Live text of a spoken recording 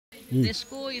The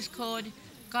school is called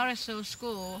Carousel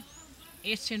School.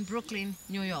 It's in Brooklyn,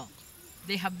 New York.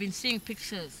 They have been seeing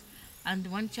pictures, and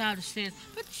one child says,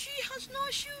 "But she has no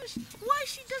shoes. Why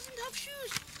she doesn't have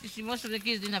shoes?" You see, most of the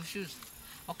kids didn't have shoes.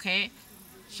 Okay,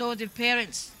 so the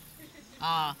parents,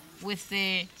 with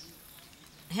the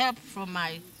help from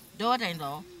my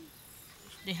daughter-in-law,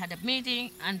 they had a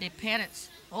meeting, and the parents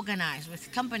organized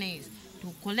with companies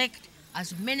to collect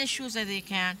as many shoes as they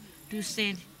can to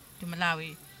send to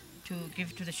Malawi to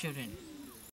give to the children.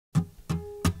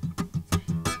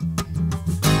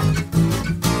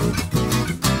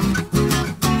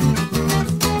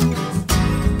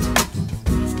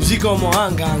 Zikomo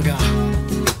Anganga,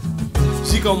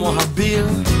 Zikomo Habil,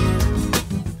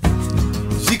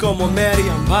 Zikomo Mary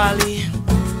Ambali,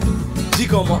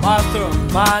 Zikomo Arthur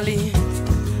Ambali,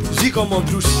 Zikomo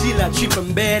Drusilla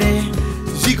Chipambere,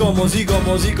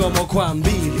 Zikomo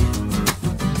Kwambili.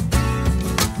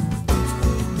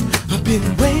 I've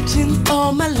been waiting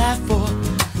all my life for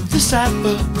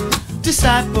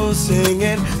disciples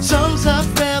singing songs of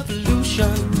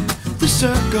revolution. The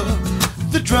circle,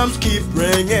 the drums keep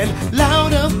ringing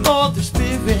louder for the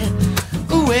spirit.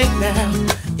 Awake now,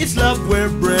 it's love we're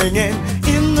bringing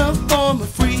in the form of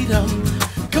freedom.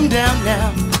 Come down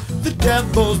now, the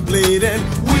devil's bleeding.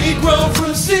 We grow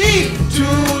from seed to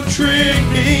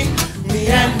tree, me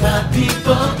and my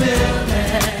people building.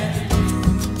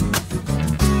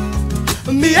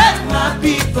 Me and my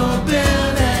people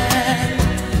building.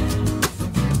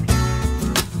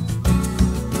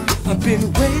 I've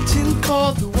been waiting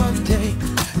for the one day,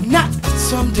 not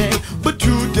someday, but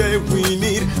today. We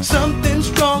need something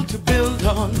strong to build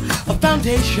on, a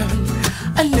foundation,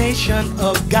 a nation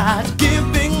of God,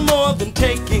 giving more than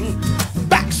taking,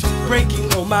 backs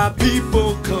breaking. Oh my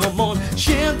people, come on,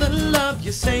 share the love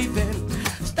you're saving.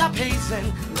 Stop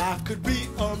hazing, life could be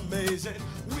amazing.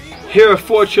 Here are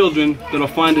 4 children that'll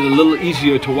find it a little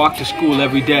easier to walk to school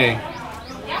every day,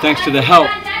 thanks to the help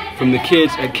from the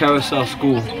kids at Carousel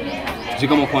School.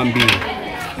 Zikomo Kwambili.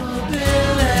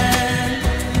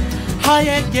 Oh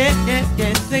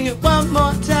yeah, sing it one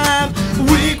more time.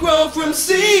 We grow from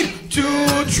seed to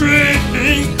tree,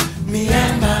 me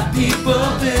and my people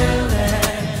building.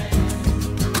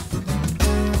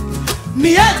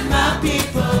 Me and my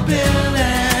people building.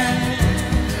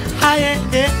 Oh yeah,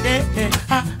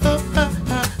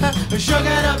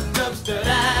 sugar up,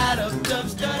 dubster.